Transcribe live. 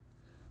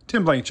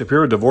Tim Blankenship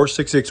here with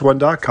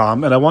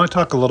Divorce661.com, and I want to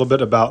talk a little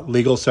bit about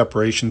legal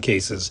separation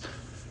cases.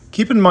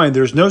 Keep in mind,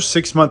 there's no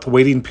 6-month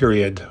waiting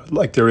period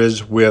like there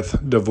is with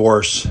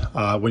divorce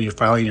when you're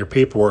filing your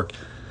paperwork.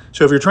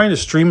 So if you're trying to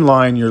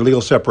streamline your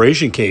legal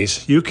separation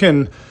case, you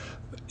can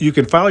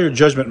file your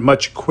judgment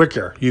much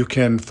quicker. You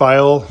can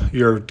file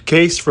your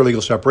case for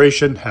legal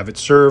separation, have it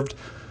served,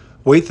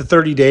 wait the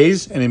 30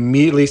 days, and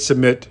immediately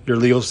submit your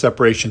legal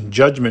separation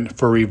judgment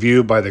for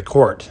review by the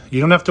court.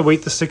 You don't have to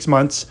wait the 6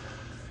 months.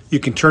 You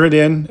can turn it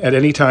in at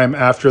any time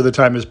after the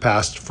time has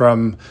passed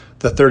from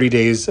the 30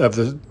 days of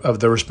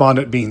the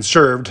respondent being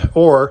served.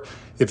 Or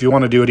if you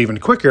want to do it even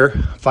quicker,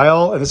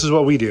 file, and this is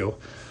what we do.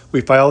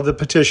 We file the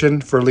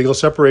petition for legal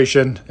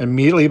separation.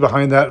 Immediately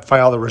behind that,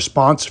 file the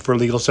response for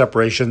legal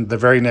separation the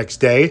very next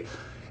day.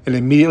 And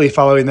immediately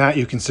following that,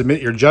 you can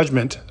submit your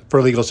judgment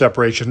for legal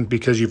separation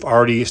because you've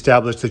already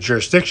established the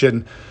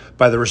jurisdiction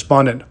by the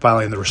respondent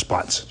filing the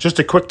response. Just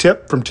a quick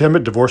tip from Tim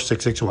at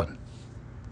Divorce661.